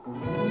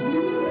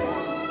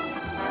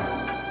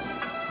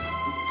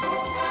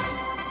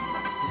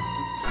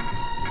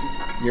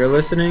You're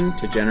listening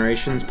to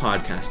Generations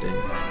Podcasting.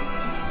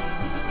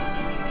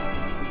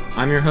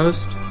 I'm your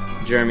host,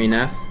 Jeremy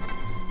Neff,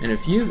 and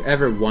if you've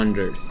ever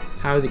wondered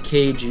how the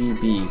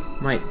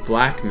KGB might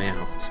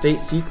blackmail state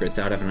secrets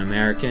out of an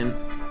American,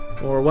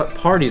 or what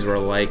parties were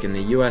like in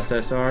the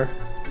USSR,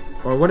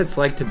 or what it's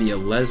like to be a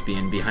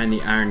lesbian behind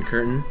the Iron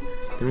Curtain,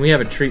 then we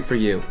have a treat for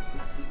you.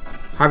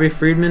 Harvey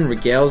Friedman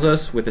regales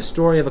us with the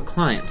story of a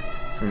client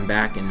from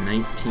back in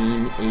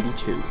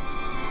 1982.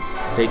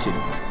 Stay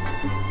tuned.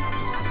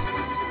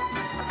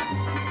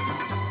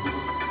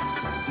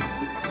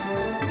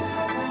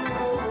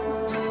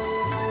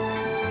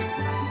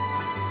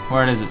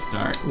 Where does it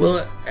start?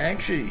 Well,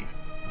 actually,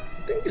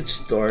 I think it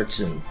starts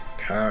in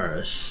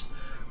Paris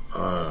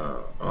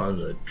on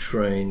the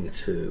train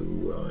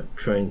to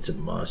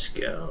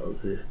Moscow.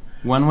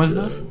 When was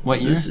this?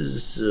 What year? This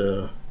is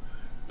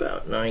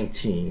about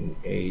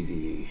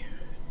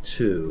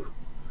 1982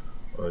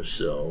 or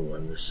so,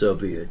 when the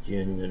Soviet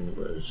Union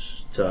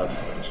was tough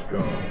and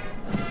strong.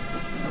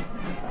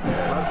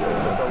 And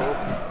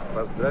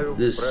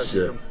this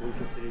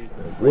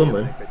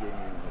woman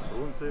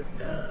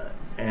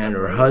and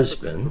her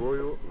husband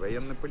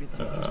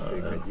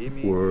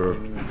were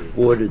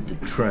boarded the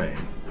train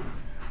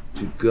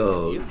to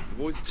go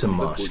to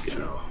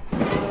Moscow.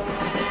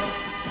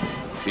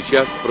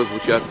 Сейчас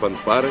прозвучат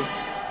фанфары.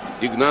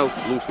 Сигнал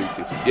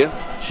слушайте все.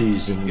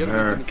 She's an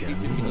American,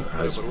 her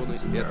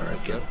husband's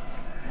American.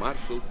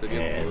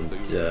 And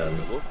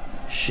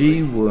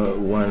she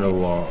went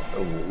along,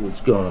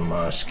 was going to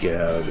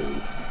Moscow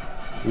to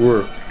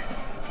work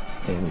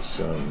in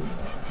some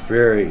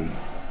very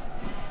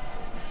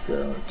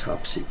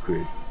top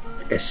secret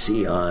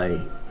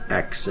SCI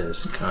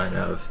access kind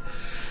of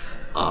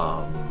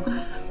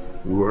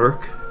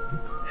work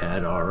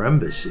at our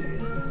embassy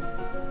in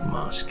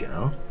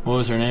Moscow. What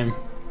was her name?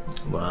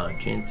 Well, I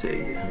can't tell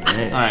you her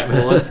name. Alright,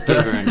 well, let's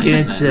give her a name.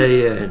 Can't tell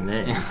you her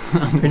name.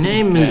 Her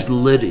name is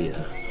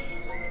Lydia.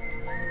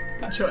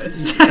 Good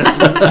choice.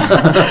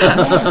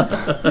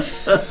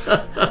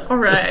 All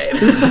right.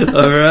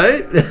 All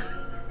right.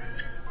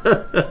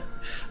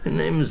 Her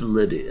name is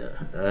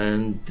Lydia,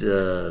 and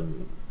they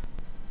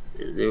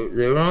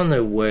were on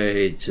their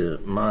way to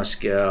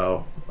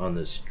Moscow on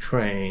this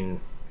train,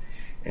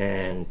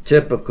 and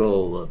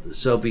typical of the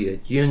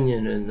Soviet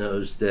Union in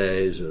those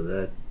days, or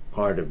that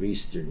part of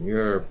Eastern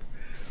Europe,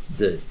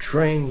 the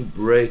train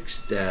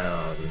breaks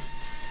down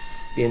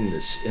in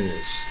a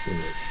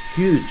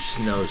huge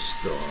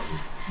snowstorm,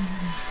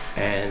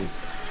 and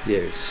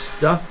they're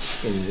stuck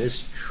in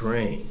this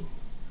train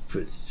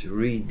for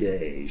 3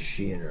 days,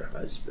 she and her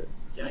husband.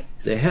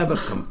 Yikes. They have a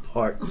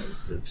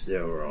compartment of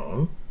their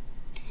own,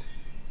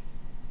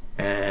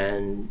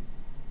 and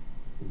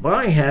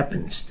by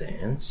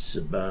happenstance,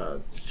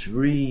 about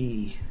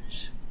 3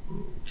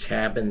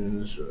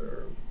 cabins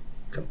or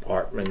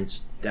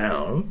compartments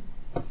down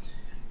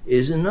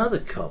is another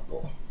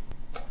couple.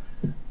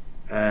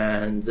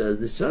 And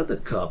this other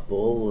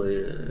couple,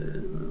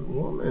 the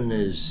woman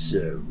is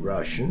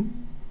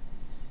Russian,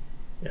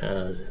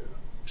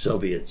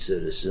 Soviet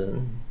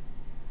citizen,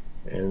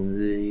 and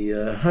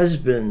the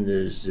husband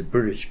is a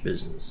British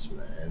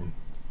businessman.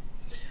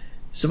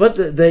 So, but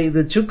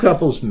the two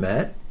couples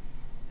met,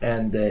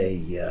 and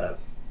they,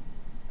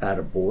 out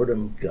of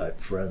boredom, got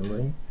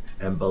friendly.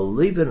 And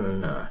believe it or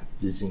not,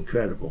 this is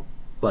incredible,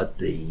 but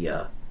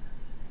the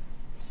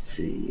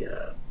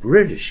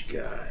British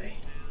guy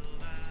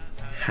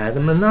had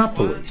a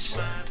monopoly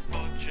set.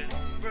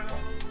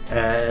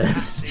 And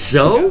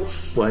so,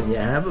 when you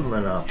have a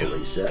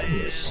monopoly set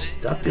and you're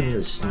stuck in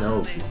the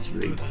snow for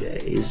 3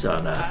 days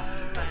on a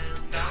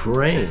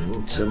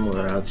train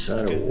somewhere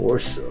outside of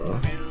Warsaw,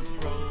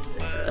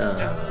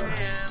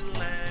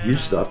 you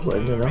start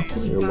playing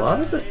Monopoly. A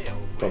lot of it.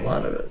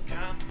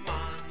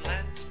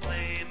 Let's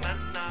play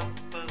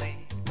Monopoly.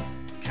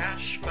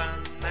 Cash,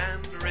 fun,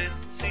 and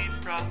ritzy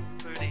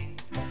property.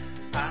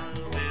 I'll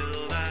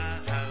build a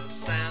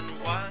house and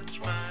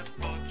watch my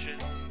fortune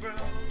grow.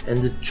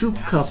 And the two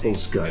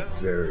couples got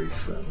very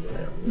friendly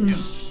on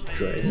this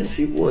train, as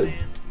you would.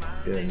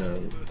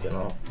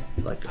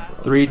 Like a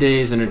 3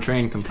 days in a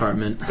train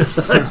compartment.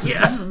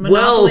 yeah.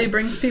 Monopoly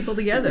brings people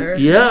together.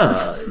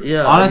 Yeah.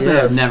 Honestly,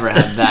 yeah. I've never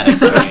had that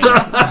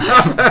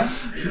experience.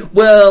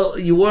 Well,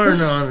 you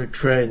weren't on a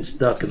train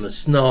stuck in the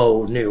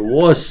snow near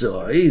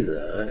Warsaw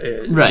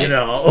either. Right. You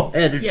know,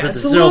 headed Yeah, for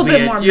it's the a little Soviet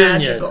bit more Union.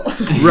 magical.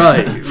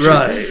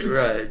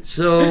 Right.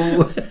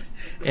 So,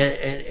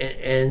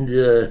 and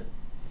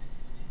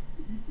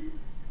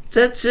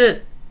that's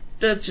it.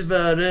 That's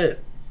about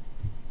it.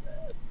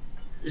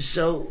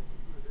 So,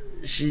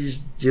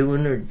 she's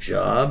doing her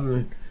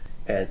job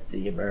at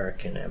the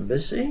American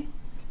Embassy.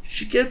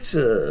 She gets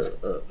a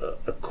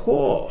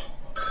call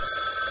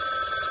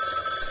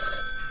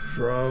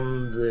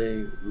from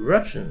the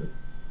Russian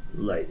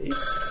lady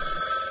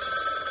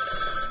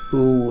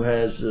who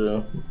has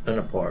an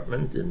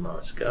apartment in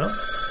Moscow,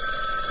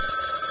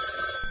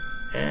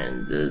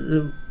 and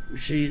the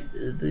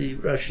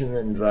Russian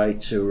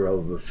invites her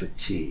over for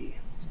tea.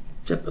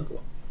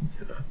 Typical,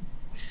 you know.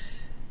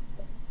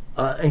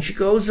 And she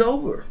goes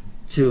over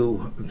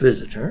to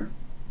visit her.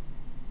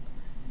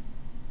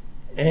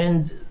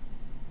 And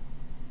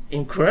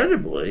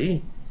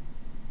incredibly,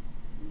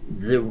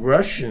 the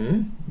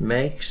Russian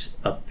makes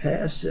a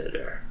pass at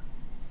her.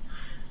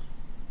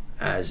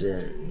 As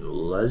in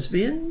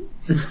lesbian?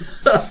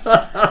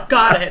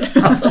 Got it.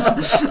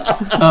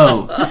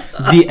 Oh,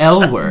 the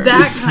L word.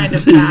 That kind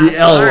of pass. The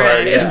L All word,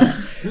 right. yeah.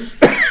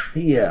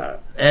 Yeah.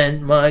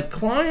 And my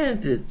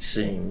client, it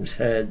seems,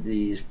 had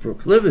these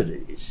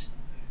proclivities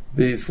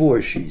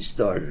before she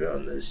started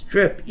on this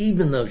trip,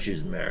 even though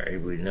she's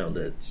married. We know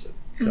that's a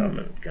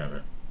common kind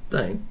of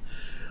thing.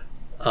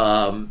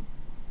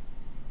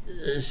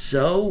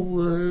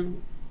 So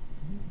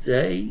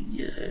they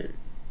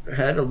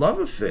had a love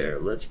affair,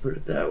 let's put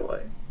it that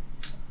way.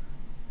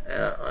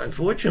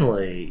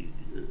 Unfortunately,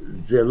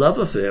 the love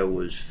affair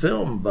was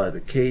filmed by the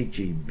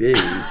KGB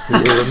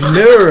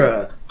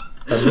to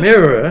a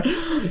mirror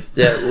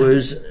that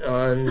was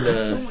on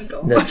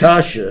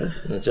Natasha.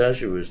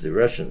 Natasha was the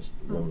Russian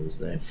woman's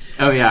name.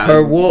 Oh yeah,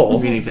 Her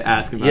wall. Meaning to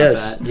ask about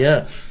that.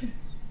 Yeah.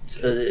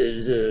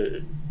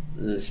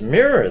 This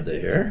mirror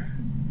there,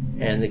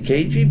 and the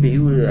KGB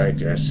was, I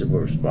guess,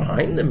 was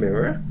behind the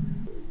mirror.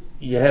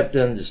 You have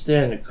to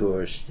understand, of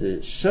course,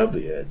 the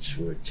Soviets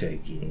were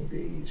taking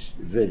these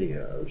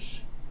videos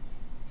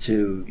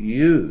to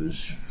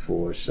use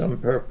for some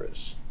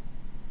purpose.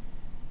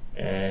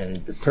 And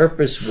the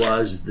purpose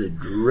was the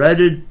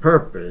dreaded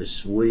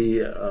purpose we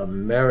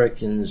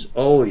Americans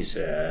always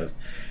have,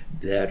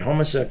 that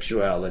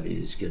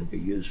homosexuality is going to be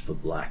used for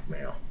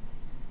blackmail.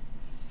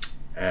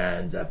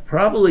 And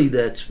probably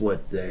that's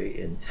what they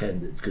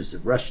intended, because the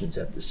Russians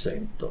have the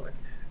same thought.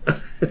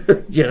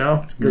 You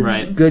know, it's good,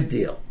 Right. Good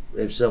deal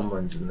if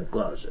someone's in the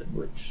closet,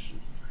 which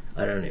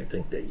I don't even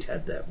think they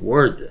had that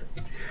word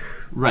then.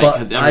 Right, But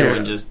because I don't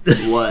everyone know. just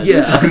was.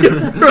 Yeah,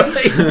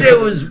 right. There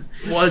was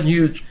one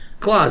huge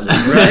closet,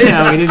 right?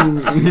 Yeah, we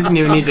didn't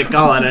even need to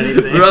call it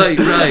anything. Right.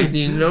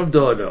 No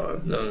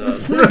door. No.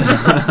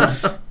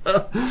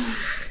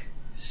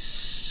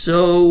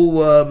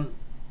 So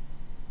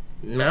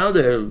now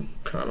they're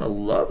kind of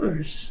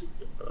lovers.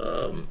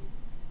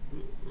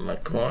 My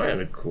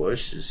client, of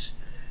course,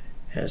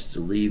 has to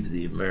leave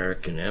the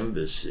American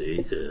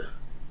embassy to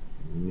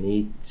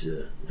meet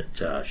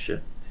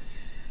Natasha.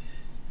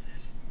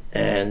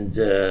 And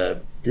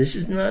this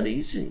is not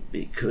easy,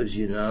 because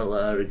you're not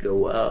allowed to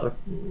go out.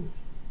 And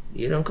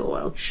you don't go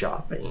out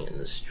shopping in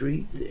the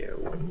street there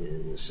when you're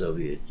in the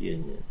Soviet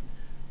Union.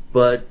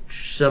 But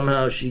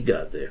somehow she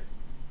got there.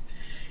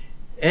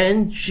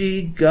 And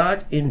she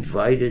got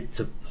invited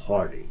to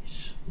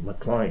parties, my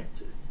client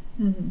did.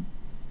 Mm-hmm.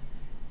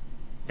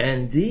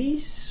 And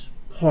these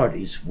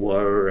parties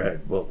were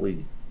at what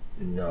we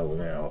know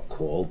now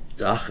called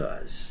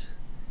dachas.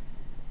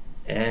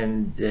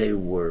 And they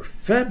were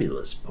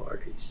fabulous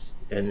parties.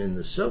 And in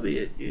the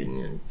Soviet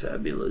Union,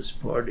 fabulous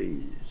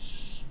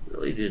parties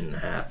really didn't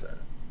happen.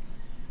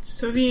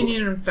 Soviet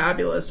Union and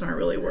fabulous aren't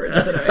really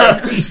words that I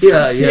Yeah,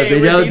 associate they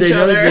with each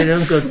other.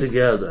 don't go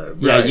together.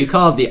 Yeah, right. you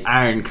call it the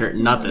Iron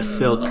Curtain, not the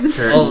Silk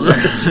Curtain, Oh, or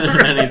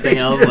anything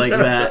else like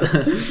that.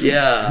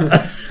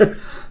 Yeah.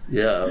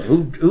 Yeah.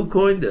 Who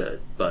coined that,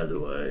 by the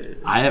way?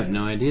 I have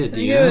no idea. Do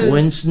think you? it was-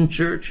 Winston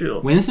Churchill.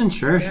 Winston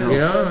Churchill. Yeah.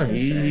 That's what I Yeah,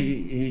 was gonna say.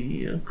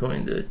 he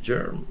coined that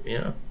term.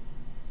 Yeah.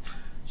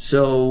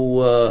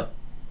 So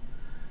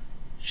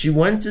she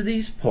went to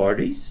these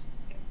parties,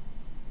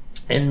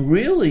 and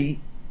really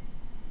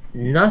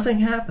nothing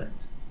happened.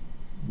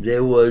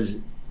 There was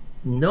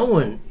no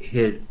one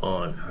hit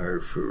on her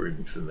for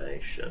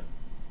information,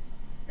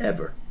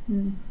 ever,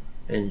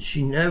 and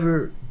she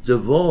never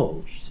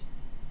divulged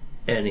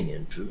any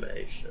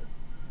information,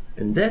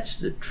 and that's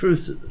the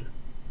truth of it.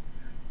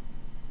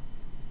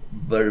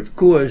 But of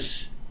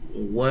course,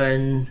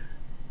 when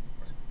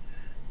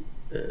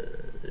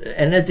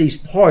and at these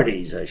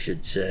parties, I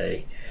should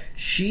say,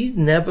 she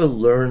never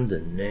learned the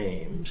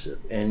names of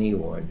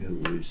anyone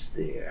who was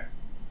there,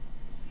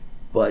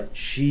 but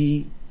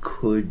she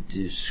could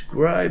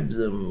describe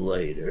them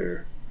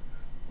later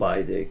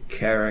by their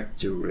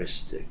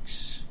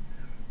characteristics.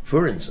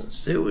 For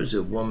instance, there was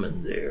a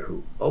woman there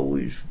who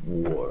always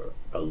wore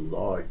a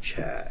large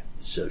hat,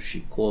 so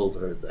she called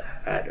her the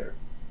Hatter.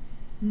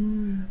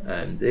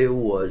 And there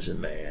was a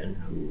man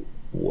who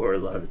wore a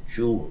lot of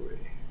jewelry,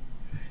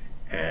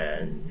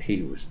 and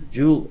he was the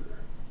jeweler,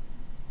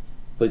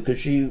 because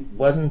she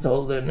wasn't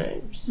told their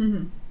names.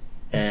 Mm-hmm.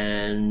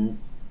 And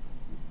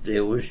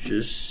there was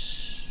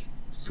just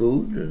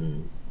food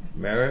and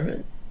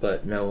merriment,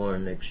 but no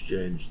one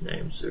exchanged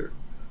names or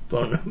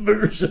phone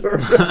numbers, or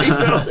they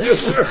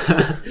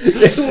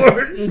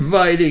weren't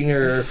inviting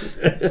her.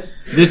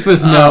 This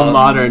was no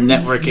modern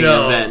networking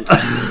no. event.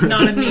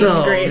 Not a meet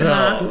and greet,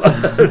 huh?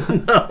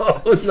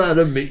 No, not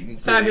a meet and greet.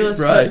 Fabulous,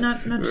 right.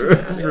 but not too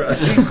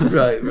fabulous.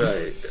 Right.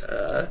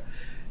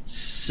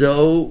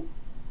 So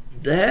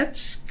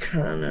that's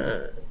kind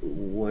of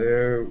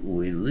where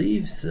we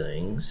leave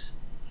things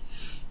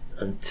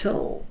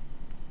until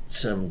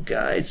some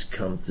guys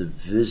come to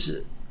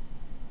visit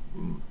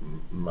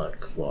my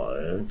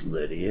client,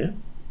 Lydia,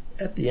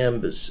 at the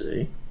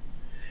embassy,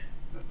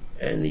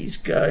 and these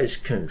guys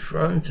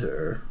confront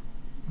her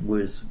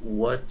with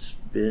what's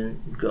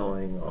been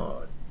going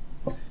on.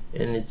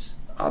 And it's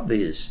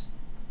obvious,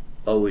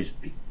 always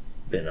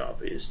been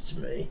obvious to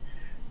me,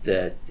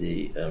 that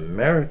the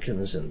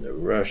Americans and the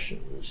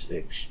Russians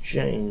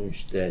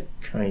exchanged that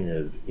kind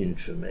of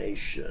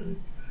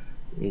information.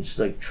 It's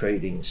like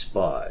trading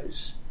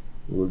spies.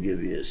 We'll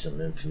give you some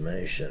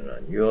information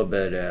on your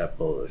bad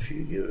apple if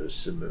you give us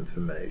some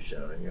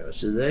information on yours.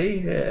 So they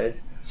had...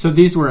 So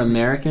these were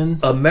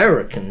Americans?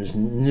 Americans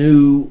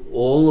knew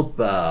all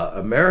about...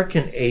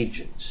 American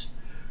agents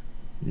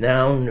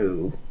now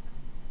knew...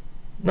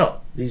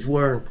 No, these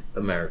weren't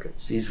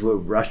Americans. These were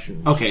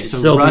Russians. Okay, so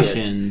Soviets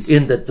Russians...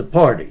 in the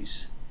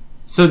parties.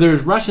 So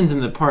there's Russians in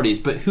the parties,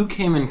 but who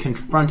came and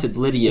confronted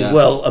Lydia?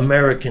 Well,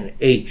 American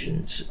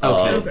agents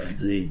of Okay.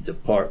 the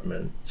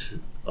department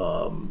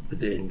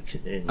in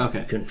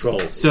control.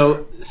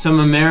 So some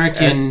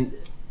American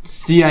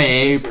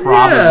CIA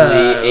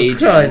probably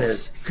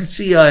agents. Kind of,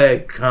 CIA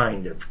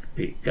kind of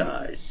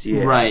guys.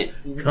 Yeah. Right.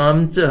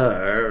 Come to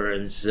her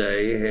and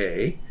say,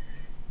 hey,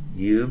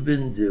 you've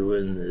been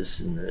doing this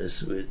and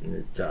this with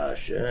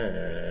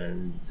Natasha,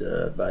 and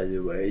by the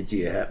way, do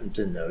you happen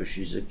to know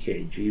she's a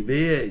KGB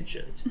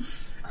agent?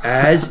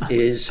 As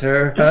is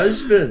her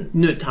husband.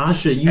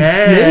 Natasha, you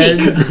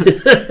And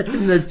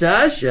snake!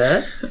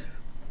 Natasha,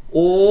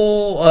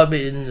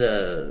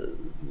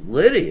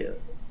 Lydia,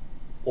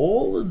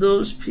 all of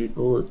those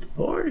people at the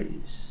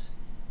parties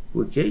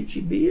were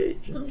KGB Oh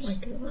agents. my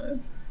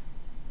god.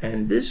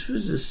 And this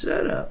was a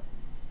setup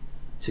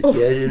to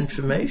get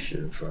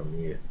information from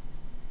you.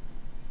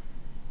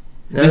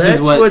 Now This is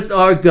that's what- what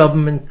our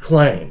government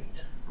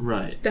claimed.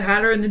 Right. The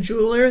Hatter and the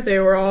Jeweler, they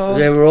were all...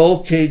 They were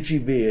all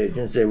KGB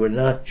agents. They were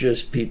not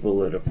just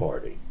people at a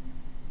party.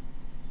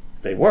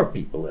 They were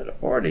people at a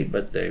party,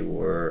 but they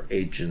were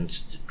agents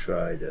to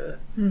try to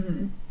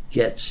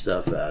get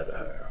stuff out of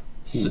her.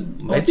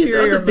 Maybe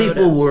Ulterior other people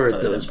motives were at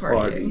other than those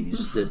partying.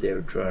 parties that they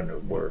were trying to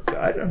work.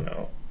 I don't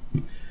know.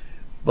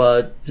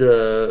 But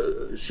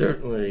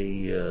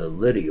certainly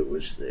Lydia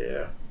was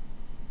there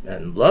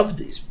and loved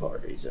these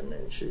parties. I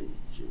mean, she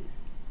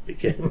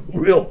became a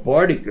real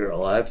party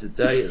girl, I have to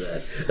tell you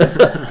that.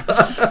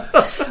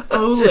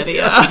 Oh,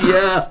 Lydia.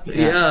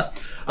 Yeah.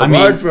 I Apart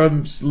mean-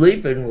 from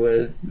sleeping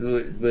with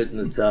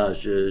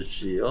Natasha,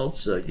 she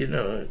also,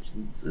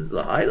 this is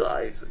the high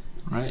life.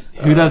 Right.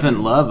 Who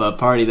doesn't love a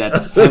party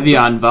that's heavy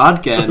on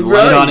vodka and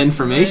light Right. on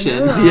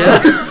information?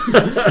 Yeah.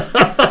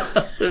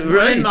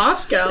 We're in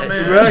Moscow,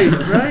 man.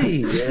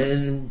 Right.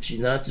 And she's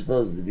not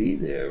supposed to be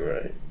there,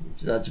 right?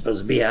 She's not supposed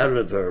to be out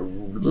of her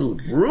little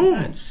room.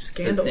 That's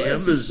scandalous. At the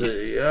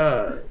embassy.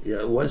 Yeah,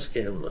 it was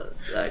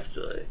scandalous,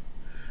 actually.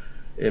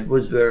 It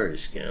was very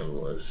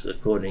scandalous,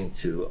 according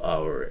to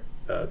our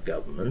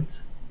government.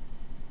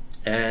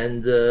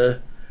 And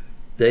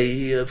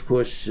they, of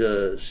course,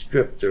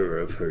 stripped her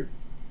of her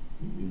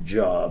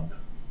job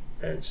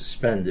and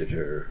suspended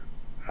her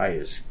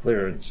highest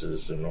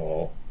clearances and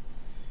all,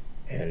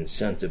 and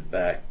sent her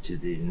back to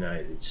the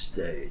United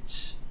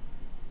States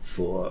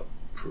for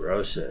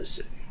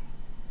processing.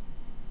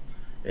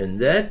 And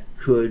that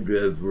could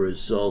have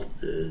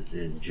resulted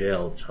in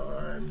jail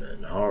time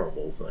and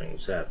horrible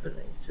things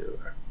happening to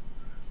her.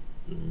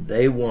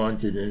 They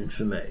wanted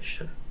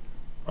information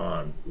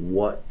on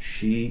what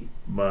she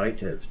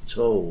might have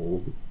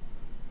told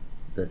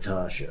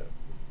Natasha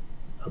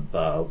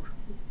about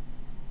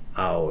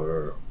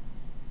our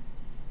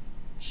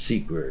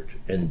secret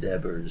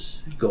endeavors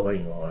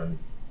going on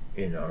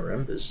in our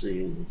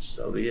embassy in the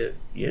Soviet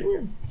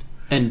Union.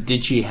 And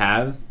did she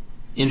have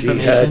She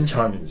information? had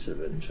tons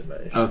of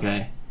information.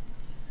 Okay.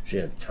 She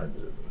had tons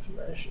of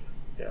information.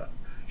 Yeah.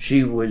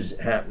 She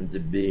happened to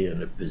be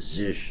in a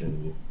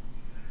position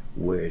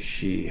where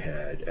she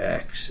had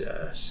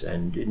access,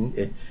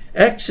 and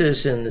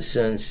access in the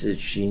sense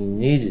that she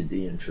needed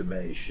the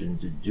information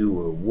to do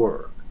her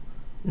work.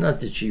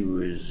 Not that she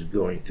was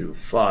going through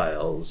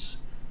files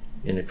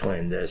in a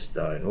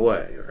clandestine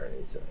way or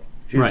anything.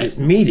 She was Right. just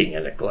meeting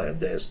in a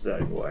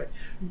clandestine way.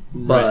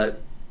 But,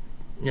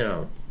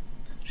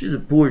 she's a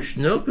poor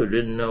schnook who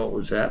didn't know what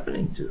was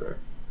happening to her.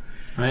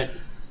 Right.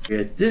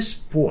 At this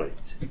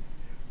point,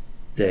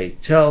 they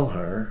tell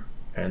her,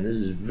 and this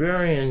is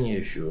very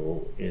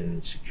unusual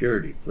in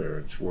security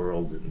clearance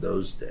world in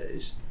those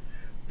days,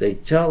 they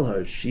tell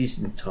her she's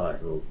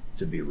entitled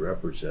to be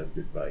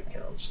represented by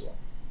counsel.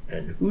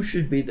 And who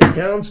should be the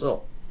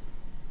counsel?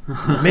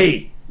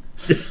 Me.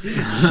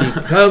 She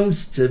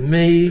comes to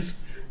me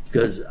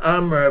because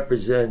I'm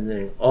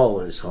representing all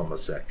his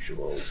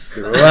homosexuals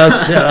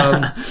throughout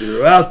town,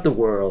 throughout the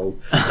world.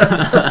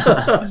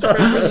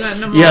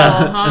 Representing them all,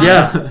 huh?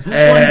 Yeah.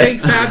 One big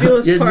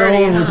fabulous No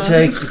party, one would huh?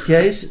 take the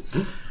cases.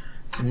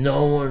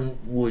 No one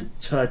would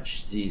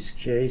touch these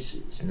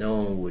cases. No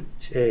one would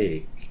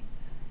take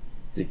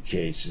the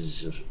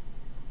cases of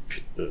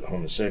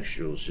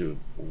homosexuals who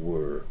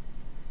were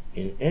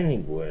in any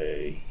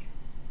way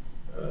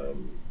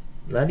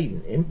not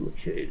even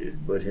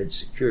implicated, but had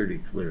security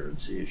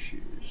clearance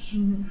issues.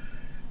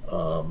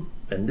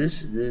 And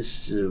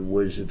this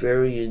was a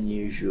very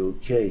unusual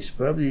case,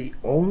 probably the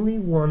only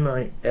one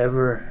I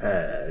ever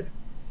had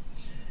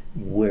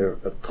where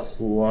a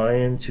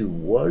client who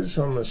was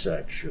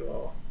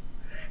homosexual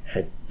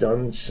had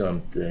done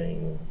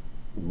something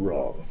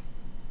wrong.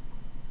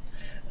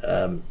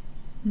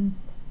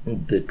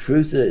 The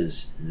truth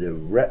is, the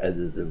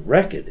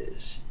record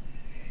is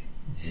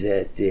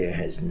that there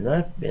has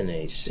not been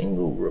a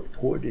single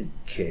reported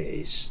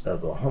case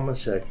of a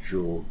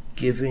homosexual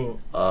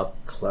giving up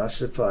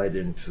classified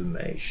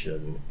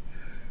information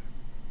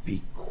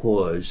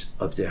because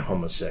of their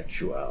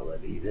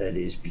homosexuality. That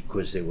is,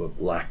 because they were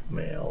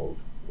blackmailed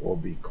or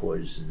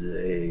because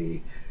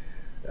they,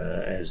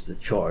 as the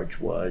charge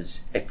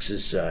was,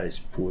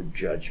 exercised poor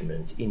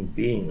judgment in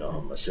being a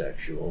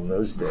homosexual. In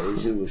those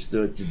days, it was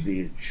thought to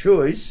be a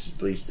choice,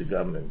 at least the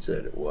government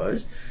said it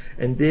was,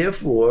 and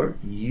therefore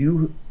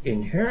you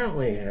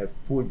inherently have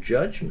poor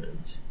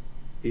judgment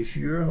if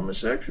you're a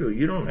homosexual.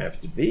 You don't have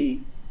to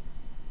be.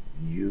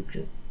 You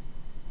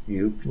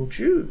can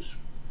choose.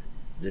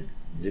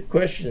 The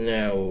question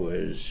now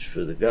is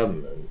for the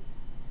government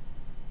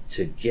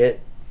to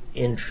get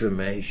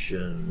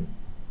information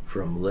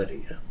from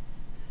Lydia,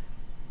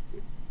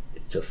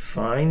 to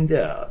find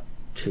out,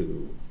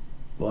 to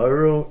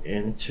burrow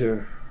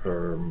into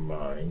her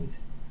mind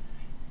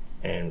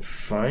and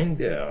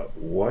find out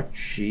what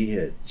she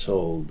had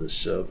told the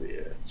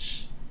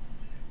Soviets.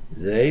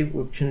 They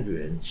were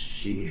convinced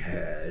she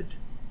had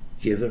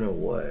given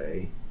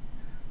away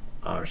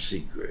our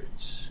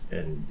secrets,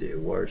 and there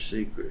were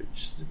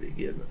secrets to be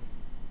given.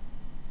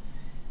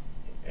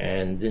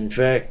 And in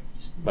fact,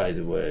 by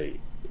the way,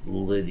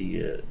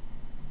 Lydia,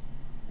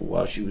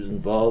 while she was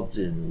involved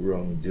in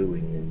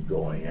wrongdoing and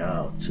going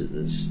out to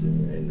this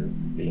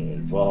and being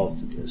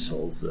involved in this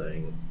whole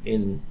thing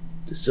in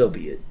the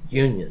Soviet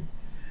Union,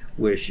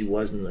 where she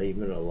wasn't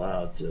even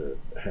allowed to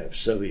have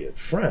Soviet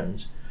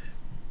friends,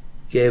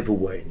 gave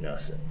away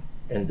nothing.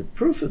 And the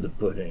proof of the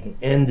pudding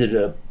ended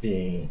up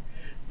being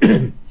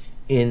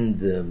in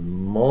the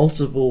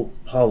multiple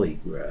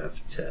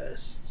polygraph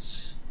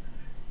tests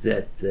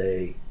that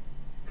they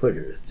put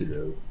her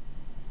through.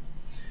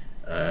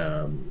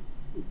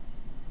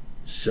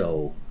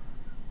 So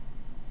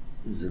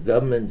the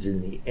government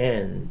in the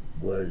end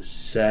was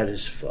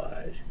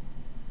satisfied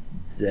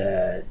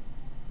that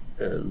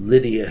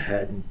Lydia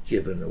hadn't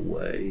given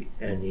away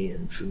any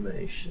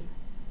information.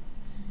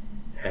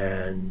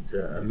 And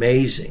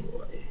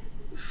amazingly,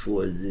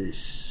 for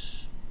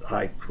this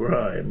high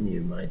crime,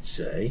 you might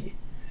say,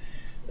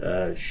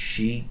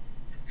 she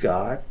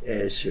got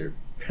as her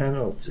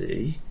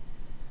penalty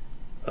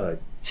a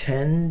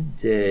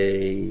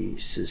 10-day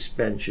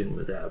suspension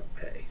without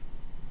pay.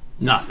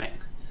 Nothing.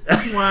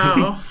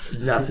 Wow.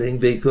 Nothing,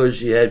 because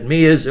she had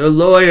me as her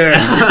lawyer.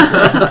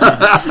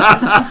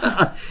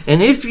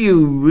 And if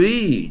you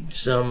read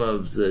some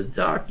of the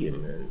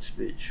documents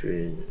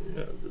between,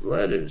 the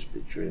letters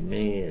between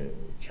me and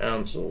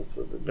counsel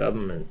for the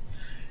government,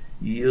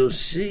 you'll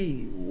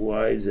see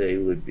why they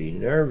would be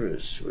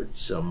nervous with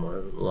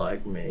someone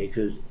like me,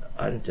 because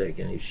I didn't take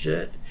any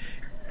shit.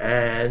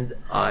 And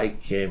I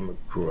came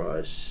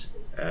across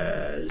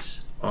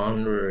as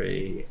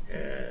ornery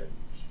and,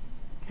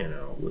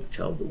 would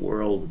tell the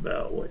world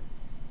about what's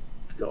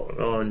going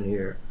on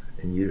here,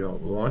 and you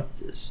don't want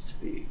this to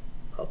be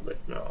public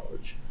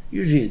knowledge.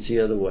 Usually it's the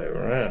other way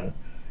around,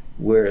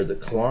 where the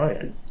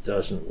client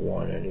doesn't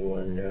want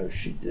anyone to know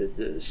she did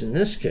this. In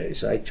this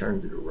case, I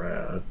turned it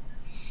around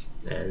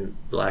and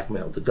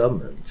blackmailed the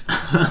government.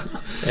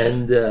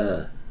 And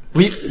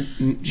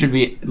should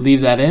we leave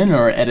that in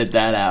or edit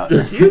that out?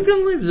 you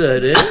can leave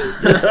that in.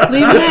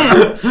 Leave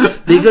it in.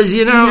 Because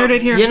You heard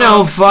it here,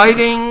 folks.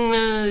 fighting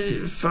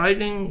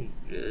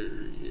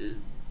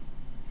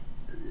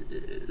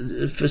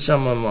for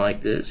someone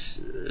like this,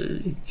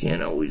 you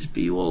can't always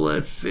be all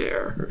that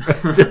fair.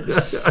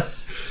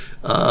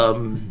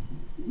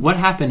 What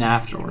happened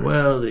afterwards?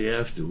 Well, the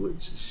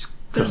afterwards is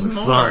There's kind of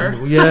more.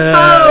 fun.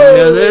 Yeah,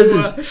 Oh!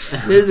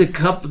 there's a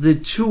couple. There are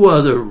two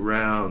other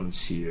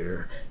rounds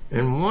here,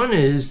 and one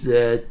is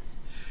that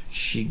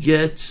she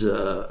gets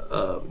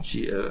a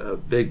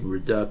big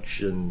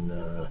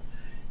reduction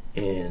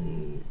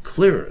in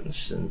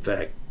clearance. In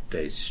fact,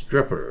 they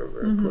strip her of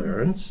her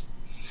clearance,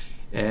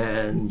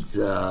 and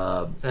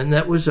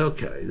that was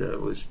okay.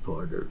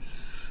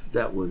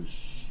 That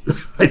was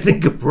I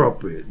think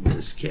appropriate in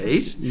this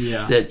case.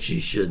 Yeah. That she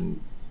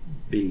shouldn't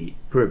be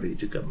privy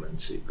to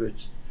government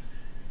secrets.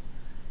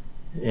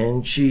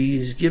 And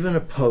she's given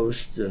a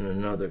post in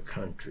another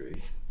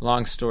country.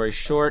 Long story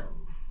short,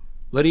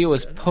 Lydia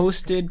was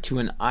posted to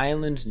an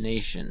island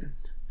nation,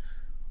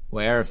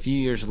 where a few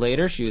years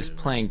later she was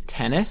playing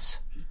tennis,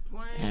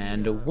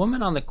 and a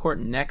woman on the court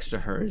next to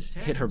hers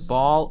hit her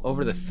ball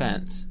over the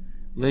fence.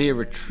 Lydia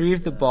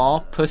retrieved the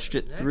ball, pushed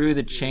it through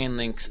the chain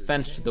link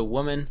fence to the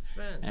woman,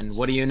 and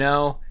what do you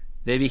know?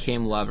 They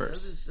became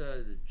lovers.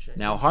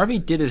 Now, Harvey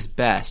did his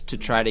best to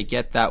try to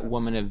get that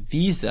woman a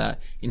visa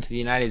into the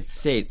United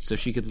States so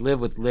she could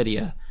live with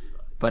Lydia.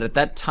 But at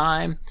that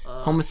time,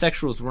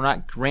 homosexuals were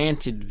not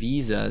granted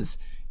visas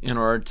in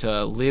order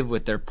to live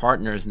with their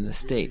partners in the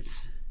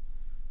States.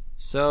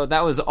 So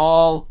that was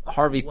all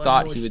Harvey One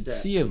thought more he would step.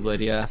 see of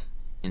Lydia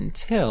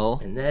until...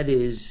 And that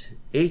is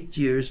 8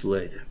 years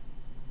later.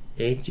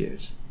 8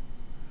 years.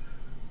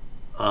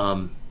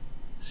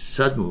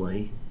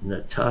 Suddenly,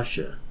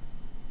 Natasha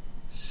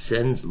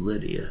sends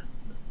Lydia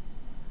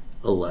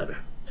a letter.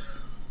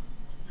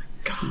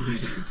 God.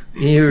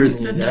 Here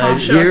in the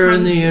Natasha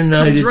United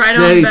comes right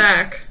States, on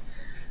back.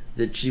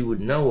 that she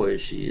would know where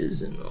she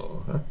is and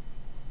all, huh?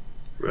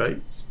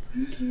 Right?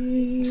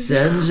 Spooky.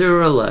 Sends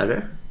her a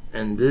letter,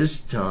 and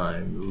this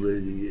time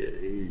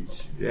Lydia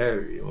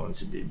wants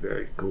to be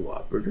very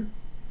cooperative,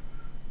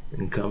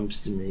 and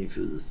comes to me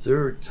for the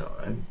third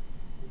time.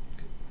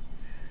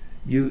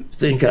 You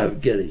think I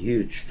would get a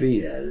huge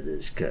fee out of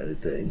this kind of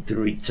thing,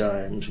 3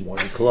 times one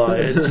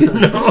client, you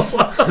know?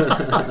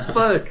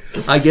 But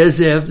I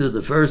guess after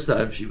the first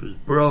time she was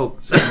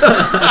broke from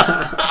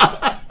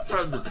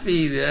the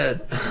fee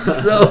then.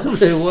 So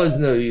there was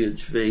no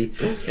huge fee.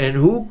 And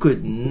who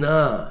could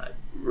not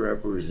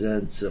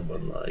represent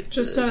someone like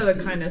Just this? out of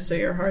the kindness of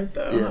your heart,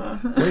 though, Yeah.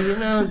 huh? Well, you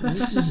know,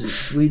 this is the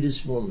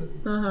sweetest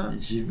woman. Uh-huh.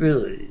 She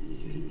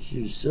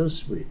was so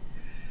sweet.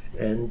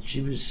 And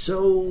she was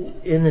so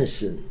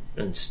innocent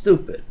and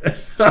stupid.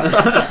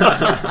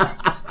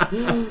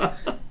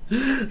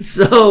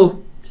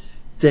 So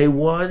they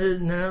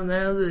wanted,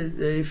 now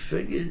they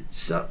figured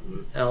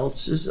something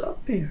else is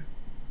up here.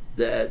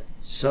 That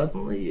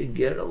suddenly you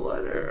get a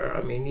letter.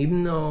 I mean,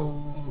 even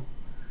though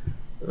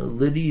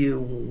Lydia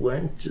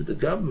went to the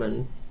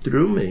government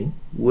through me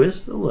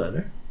with the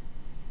letter,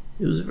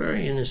 it was a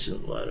very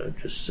innocent letter,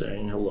 just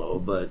saying hello,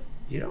 but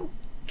you don't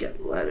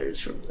get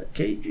letters from the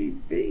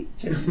KGB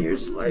 10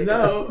 years later.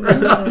 No,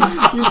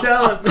 you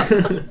don't.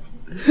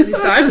 At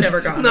least I've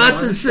never gotten Not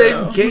one, the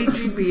same so.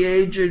 KGB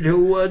agent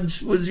who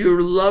once was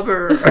your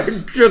lover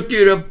and took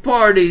you to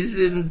parties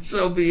in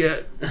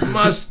Soviet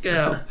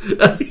Moscow.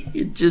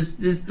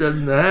 This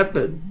doesn't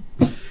happen.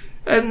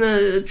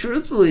 And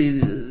truthfully,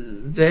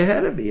 they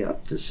had to be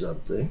up to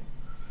something.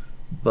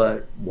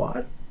 But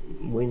what?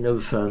 We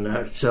never found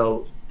out.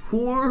 So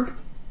poor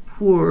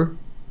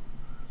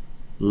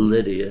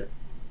Lydia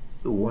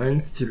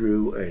went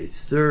through a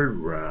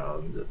 3rd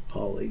round of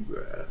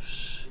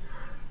polygraphs.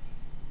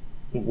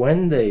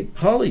 When they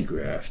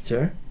polygraphed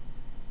her,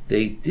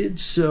 they did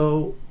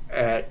so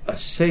at a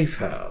safe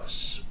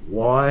house.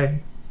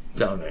 Why?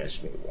 Don't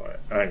ask me why.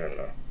 I don't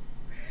know.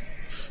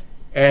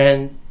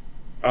 And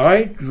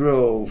I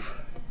drove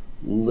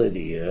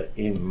Lydia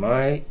in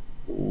my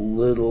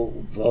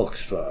little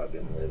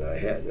Volkswagen that I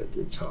had at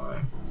the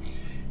time.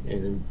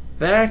 And in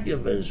back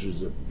of us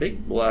was a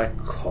big black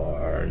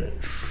car, and in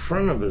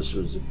front of us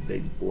was a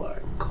big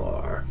black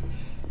car.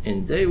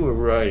 And they were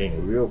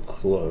riding real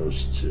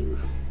close to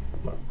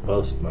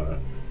both my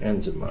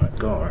ends of my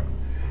car.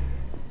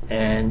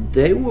 And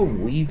they were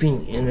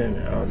weaving in and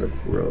out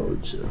of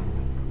roads.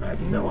 I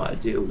have no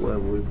idea where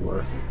we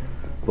were.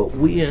 But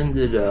we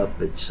ended up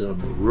at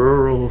some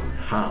rural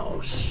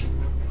house.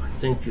 I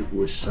think it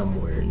was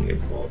somewhere near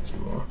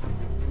Baltimore.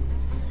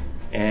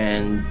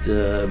 And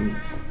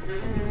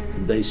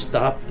they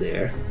stopped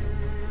there.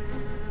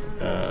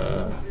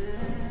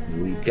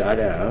 We got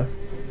out.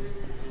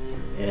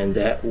 And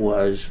that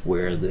was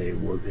where they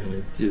were going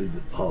to do the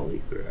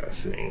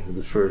polygraphing,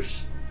 the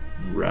first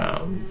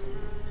round.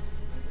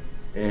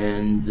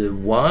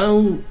 And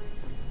while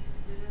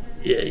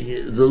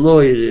the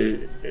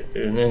lawyer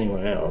and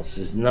anyone else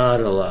is not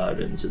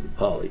allowed into the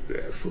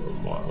polygraph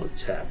room while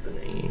it's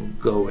happening, you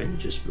go in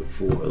just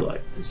before,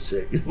 like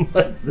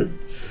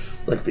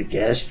the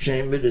gas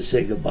chamber to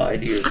say goodbye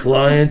to your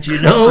client, you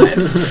know.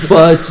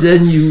 But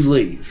then you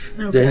leave.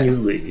 Okay. Then you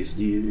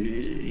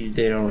leave.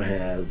 They don't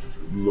have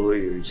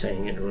lawyers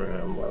hanging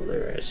around while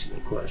they're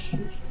asking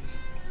questions.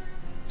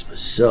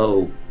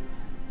 So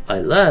I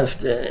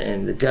left,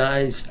 and the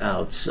guys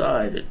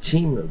outside, a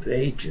team of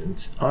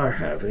agents, are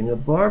having a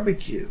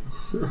barbecue.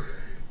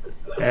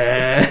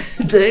 And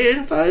they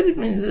invited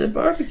me to the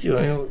barbecue.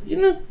 I go,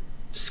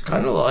 it's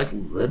kind of like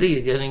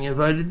Lydia getting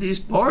invited to these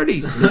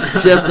parties,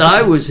 except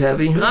I was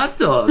having hot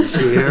dogs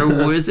here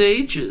with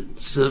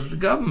agents of the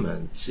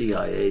government,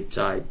 CIA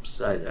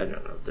types. I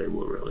don't know if they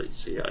were really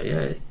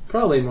CIA.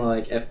 Probably more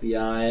like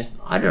FBI.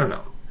 I don't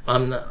know.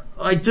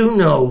 I do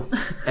know,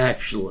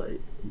 actually,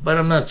 but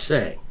I'm not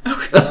saying.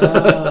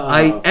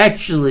 I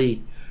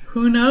actually,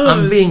 Who knows?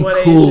 I'm being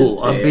what cool.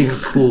 agency? I'm being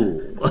cool.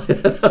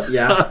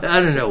 Yeah. I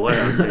don't know what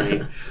I'm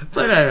being,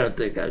 but I don't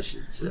think I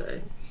should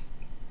say.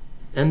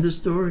 End of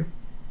story.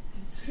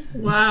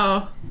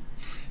 Wow.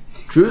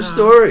 True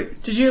story.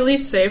 Did you at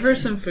least save her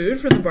some food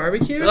for the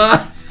barbecue?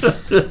 I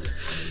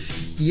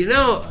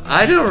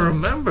don't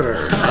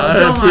remember. I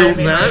Don't feel lie to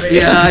me, bad. Harvey.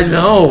 Yeah, I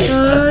know.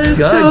 It's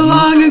God, so you-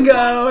 long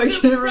ago. I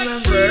can't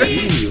remember.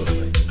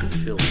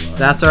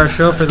 That's our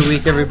show for the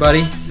week,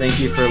 everybody. Thank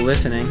you for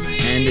listening.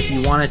 And if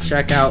you want to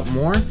check out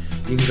more,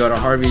 you can go to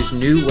Harvey's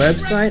new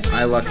website,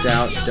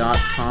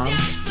 iluckedout.com,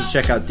 to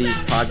check out these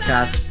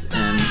podcasts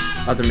and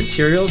other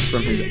materials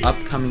from his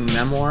upcoming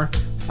memoir,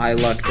 I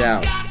Lucked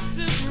Out.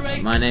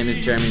 My name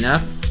is Jeremy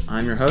Neff.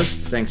 I'm your host.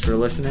 Thanks for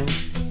listening,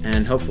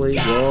 and hopefully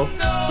we'll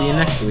see you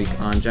next week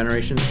on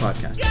Generations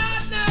Podcast.